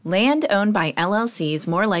Land owned by LLCs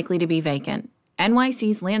more likely to be vacant.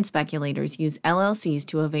 NYC's land speculators use LLCs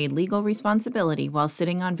to evade legal responsibility while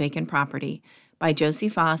sitting on vacant property, by Josie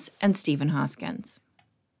Faass and Stephen Hoskins.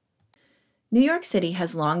 New York City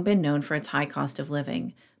has long been known for its high cost of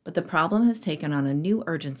living, but the problem has taken on a new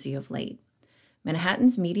urgency of late.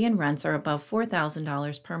 Manhattan's median rents are above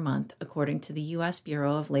 $4,000 per month, according to the U.S.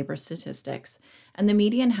 Bureau of Labor Statistics, and the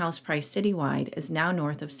median house price citywide is now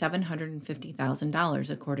north of $750,000,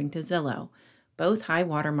 according to Zillow, both high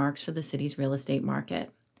watermarks for the city's real estate market.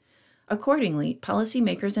 Accordingly,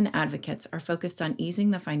 policymakers and advocates are focused on easing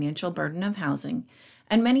the financial burden of housing,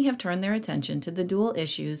 and many have turned their attention to the dual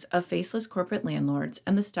issues of faceless corporate landlords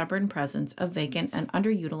and the stubborn presence of vacant and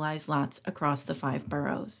underutilized lots across the 5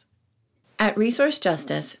 boroughs. At Resource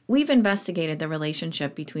Justice, we've investigated the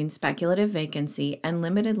relationship between speculative vacancy and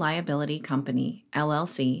limited liability company,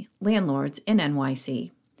 LLC, landlords in NYC.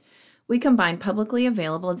 We combined publicly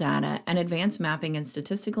available data and advanced mapping and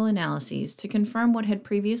statistical analyses to confirm what had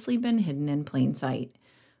previously been hidden in plain sight.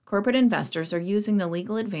 Corporate investors are using the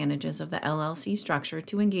legal advantages of the LLC structure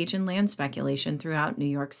to engage in land speculation throughout New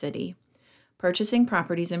York City, purchasing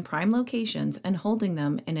properties in prime locations and holding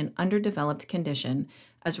them in an underdeveloped condition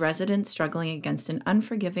as residents struggling against an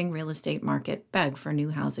unforgiving real estate market beg for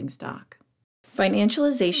new housing stock.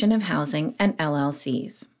 Financialization of housing and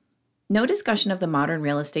LLCs. No discussion of the modern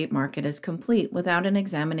real estate market is complete without an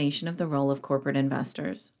examination of the role of corporate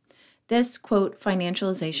investors. This, quote,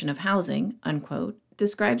 financialization of housing, unquote,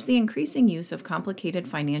 describes the increasing use of complicated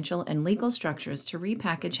financial and legal structures to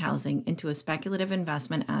repackage housing into a speculative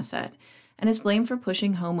investment asset, and is blamed for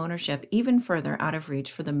pushing homeownership even further out of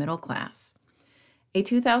reach for the middle class. A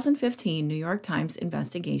 2015 New York Times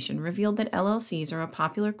investigation revealed that LLCs are a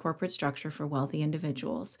popular corporate structure for wealthy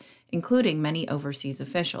individuals, including many overseas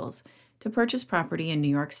officials, to purchase property in New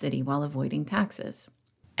York City while avoiding taxes.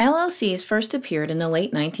 LLCs first appeared in the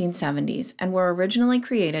late 1970s and were originally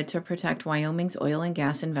created to protect Wyoming's oil and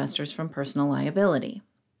gas investors from personal liability.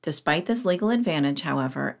 Despite this legal advantage,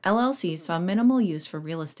 however, LLCs saw minimal use for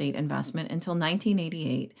real estate investment until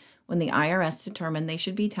 1988, when the IRS determined they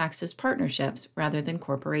should be taxed as partnerships rather than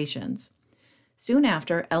corporations. Soon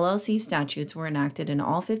after, LLC statutes were enacted in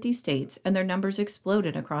all 50 states, and their numbers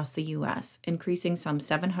exploded across the U.S., increasing some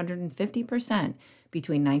 750%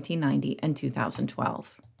 between 1990 and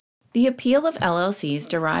 2012. The appeal of LLCs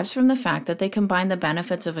derives from the fact that they combine the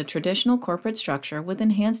benefits of a traditional corporate structure with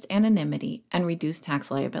enhanced anonymity and reduced tax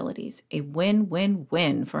liabilities, a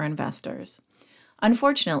win-win-win for investors.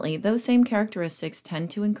 Unfortunately, those same characteristics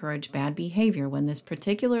tend to encourage bad behavior when this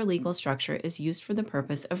particular legal structure is used for the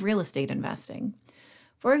purpose of real estate investing.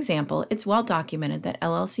 For example, it's well documented that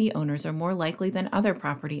LLC owners are more likely than other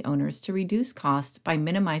property owners to reduce costs by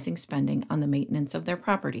minimizing spending on the maintenance of their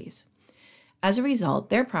properties. As a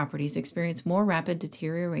result, their properties experience more rapid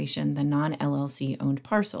deterioration than non-LLC owned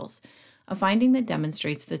parcels, a finding that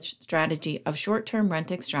demonstrates the strategy of short-term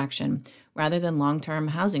rent extraction rather than long-term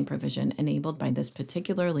housing provision enabled by this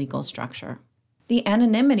particular legal structure. The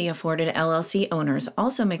anonymity afforded LLC owners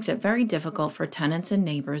also makes it very difficult for tenants and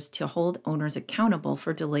neighbors to hold owners accountable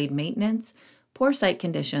for delayed maintenance, poor site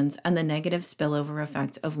conditions, and the negative spillover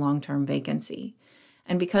effects of long-term vacancy.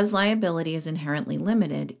 And because liability is inherently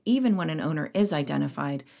limited, even when an owner is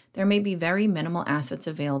identified, there may be very minimal assets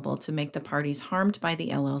available to make the parties harmed by the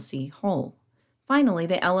LLC whole. Finally,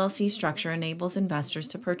 the LLC structure enables investors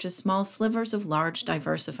to purchase small slivers of large,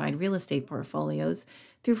 diversified real estate portfolios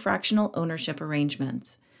through fractional ownership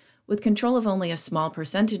arrangements. With control of only a small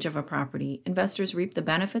percentage of a property, investors reap the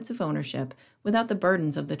benefits of ownership without the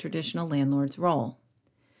burdens of the traditional landlord's role.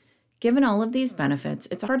 Given all of these benefits,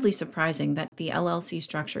 it's hardly surprising that the LLC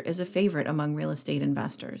structure is a favorite among real estate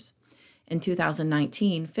investors. In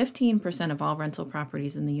 2019, 15% of all rental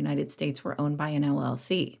properties in the United States were owned by an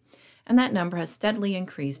LLC, and that number has steadily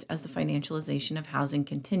increased as the financialization of housing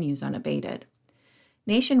continues unabated.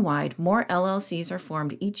 Nationwide, more LLCs are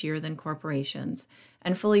formed each year than corporations,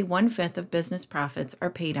 and fully 1/5 of business profits are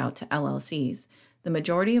paid out to LLCs, the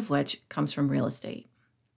majority of which comes from real estate.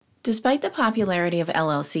 Despite the popularity of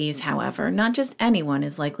LLCs, however, not just anyone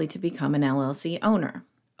is likely to become an LLC owner.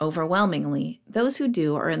 Overwhelmingly, those who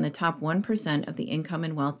do are in the top 1% of the income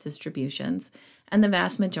and wealth distributions, and the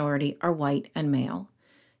vast majority are white and male.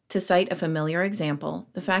 To cite a familiar example,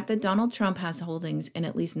 the fact that Donald Trump has holdings in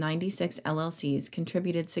at least 96 LLCs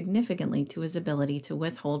contributed significantly to his ability to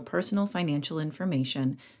withhold personal financial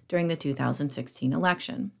information during the 2016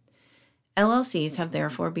 election. LLCs have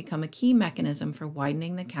therefore become a key mechanism for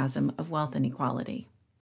widening the chasm of wealth inequality.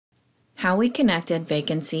 How we connected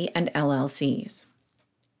vacancy and LLCs.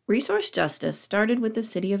 Resource justice started with the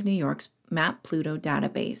City of New York's Map Pluto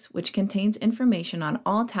database, which contains information on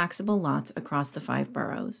all taxable lots across the 5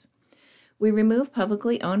 boroughs. We remove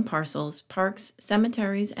publicly owned parcels, parks,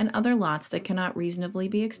 cemeteries, and other lots that cannot reasonably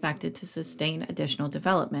be expected to sustain additional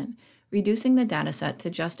development, reducing the dataset to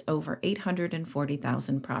just over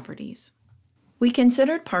 840,000 properties. We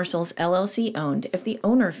considered parcels LLC owned if the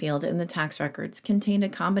owner field in the tax records contained a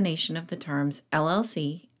combination of the terms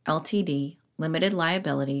LLC, LTD, limited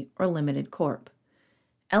liability, or limited corp.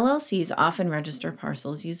 LLCs often register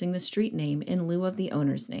parcels using the street name in lieu of the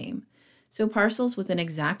owner's name, so parcels with an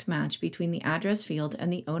exact match between the address field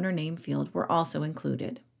and the owner name field were also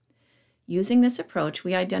included. Using this approach,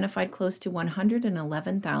 we identified close to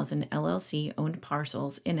 111,000 LLC-owned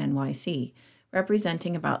parcels in NYC,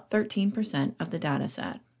 representing about 13% of the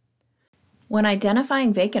dataset. When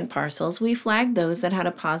identifying vacant parcels, we flagged those that had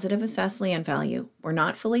a positive assessed land value, were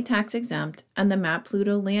not fully tax exempt, and the Map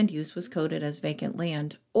Pluto land use was coded as vacant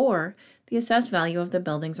land, or the assessed value of the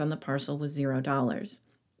buildings on the parcel was $0.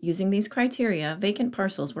 Using these criteria, vacant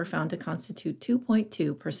parcels were found to constitute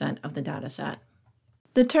 2.2% of the dataset.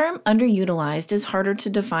 The term underutilized is harder to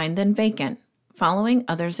define than vacant. Following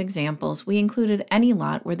others' examples, we included any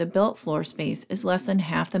lot where the built floor space is less than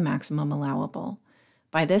half the maximum allowable.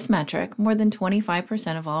 By this metric, more than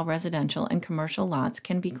 25% of all residential and commercial lots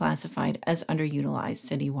can be classified as underutilized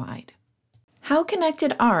citywide. How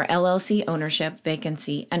connected are LLC ownership,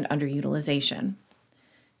 vacancy, and underutilization?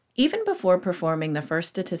 Even before performing the first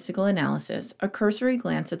statistical analysis, a cursory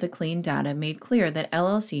glance at the clean data made clear that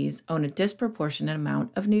LLCs own a disproportionate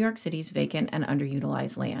amount of New York City's vacant and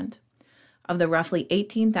underutilized land. Of the roughly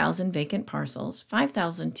 18,000 vacant parcels,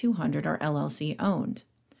 5,200 are LLC owned.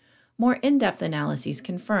 More in-depth analyses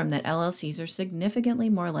confirm that LLCs are significantly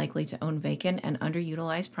more likely to own vacant and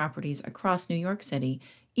underutilized properties across New York City,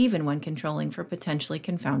 even when controlling for potentially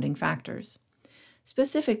confounding factors.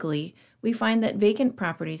 Specifically, we find that vacant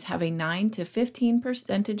properties have a 9 to 15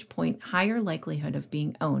 percentage point higher likelihood of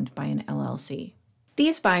being owned by an LLC.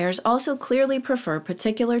 These buyers also clearly prefer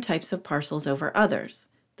particular types of parcels over others.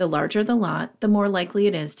 The larger the lot, the more likely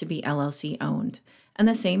it is to be LLC owned, and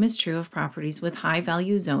the same is true of properties with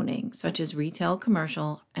high-value zoning, such as retail,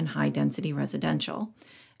 commercial, and high-density residential,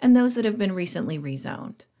 and those that have been recently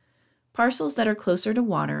rezoned. Parcels that are closer to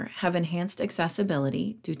water have enhanced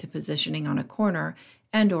accessibility due to positioning on a corner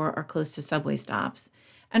and/or are close to subway stops,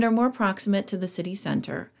 and are more proximate to the city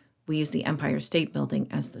center, we use the Empire State Building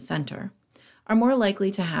as the center, are more likely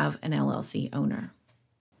to have an LLC owner.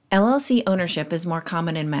 LLC ownership is more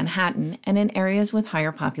common in Manhattan and in areas with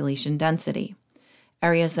higher population density.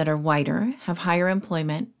 Areas that are whiter, have higher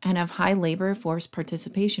employment, and have high labor force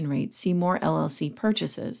participation rates see more LLC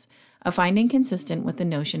purchases, a finding consistent with the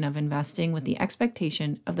notion of investing with the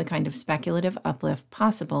expectation of the kind of speculative uplift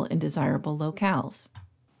possible in desirable locales.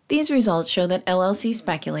 These results show that LLC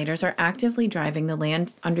speculators are actively driving the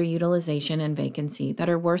land underutilization and vacancy that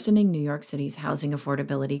are worsening New York City's housing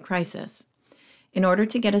affordability crisis. In order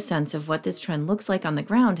to get a sense of what this trend looks like on the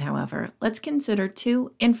ground, however, let's consider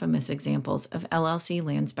 2 infamous examples of LLC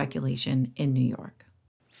land speculation in New York.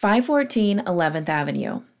 514 11th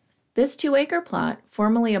Avenue. This 2-acre plot,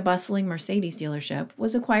 formerly a bustling Mercedes dealership,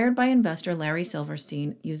 was acquired by investor Larry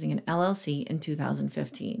Silverstein using an LLC in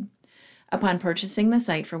 2015. Upon purchasing the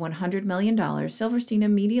site for $100 million, Silverstein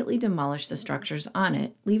immediately demolished the structures on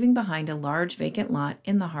it, leaving behind a large vacant lot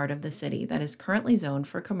in the heart of the city that is currently zoned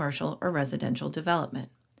for commercial or residential development.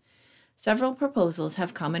 Several proposals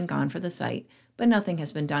have come and gone for the site, but nothing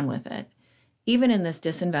has been done with it. Even in this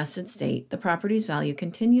disinvested state, the property's value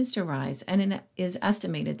continues to rise and is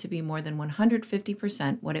estimated to be more than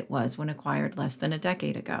 150% what it was when acquired less than a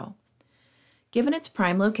decade ago. Given its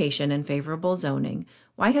prime location and favorable zoning,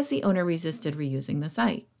 why has the owner resisted reusing the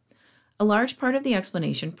site? A large part of the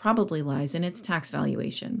explanation probably lies in its tax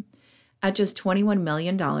valuation. At just $21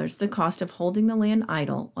 million, the cost of holding the land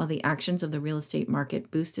idle while the actions of the real estate market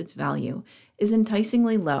boost its value is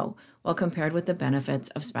enticingly low while compared with the benefits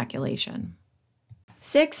of speculation.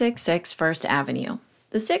 666 First Avenue.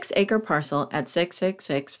 The 6-acre parcel at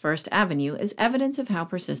 666 First Avenue is evidence of how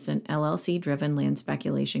persistent LLC-driven land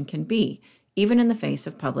speculation can be, even in the face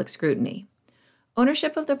of public scrutiny.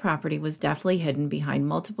 Ownership of the property was deftly hidden behind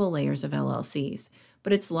multiple layers of LLCs,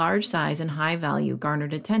 but its large size and high value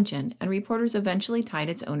garnered attention, and reporters eventually tied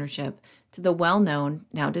its ownership to the well-known,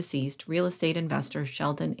 now deceased, real estate investor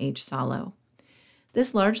Sheldon H. Salo.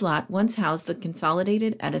 This large lot once housed the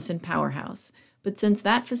consolidated Edison powerhouse, but since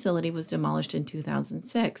that facility was demolished in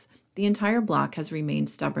 2006, the entire block has remained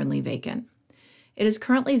stubbornly vacant. It is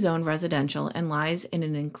currently zoned residential and lies in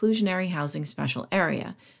an inclusionary housing special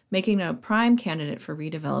area, making it a prime candidate for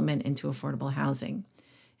redevelopment into affordable housing.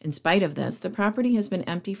 In spite of this, the property has been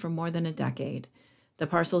empty for more than a decade. The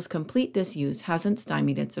parcel's complete disuse hasn't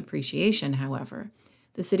stymied its appreciation, however.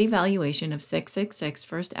 The city valuation of 666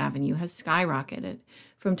 First Avenue has skyrocketed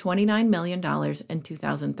from $29 million in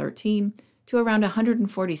 2013 to around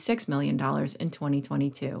 $146 million in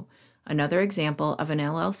 2022, another example of an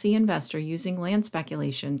LLC investor using land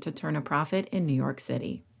speculation to turn a profit in New York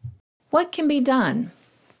City. What can be done?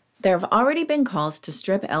 There have already been calls to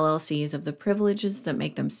strip LLCs of the privileges that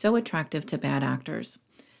make them so attractive to bad actors.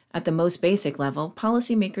 At the most basic level,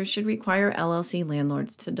 policymakers should require LLC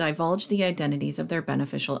landlords to divulge the identities of their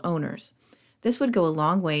beneficial owners. This would go a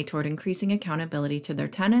long way toward increasing accountability to their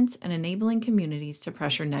tenants and enabling communities to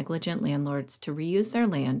pressure negligent landlords to reuse their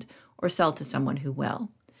land or sell to someone who will.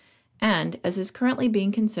 And, as is currently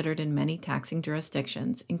being considered in many taxing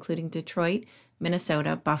jurisdictions, including Detroit,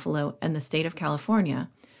 Minnesota, Buffalo, and the state of California,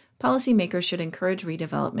 policymakers should encourage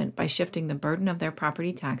redevelopment by shifting the burden of their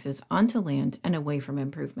property taxes onto land and away from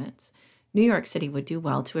improvements. New York City would do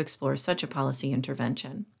well to explore such a policy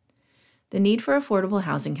intervention. The need for affordable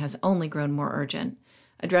housing has only grown more urgent.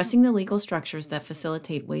 Addressing the legal structures that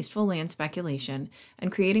facilitate wasteful land speculation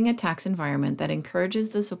and creating a tax environment that encourages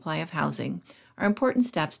the supply of housing are important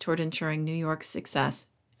steps toward ensuring New York's success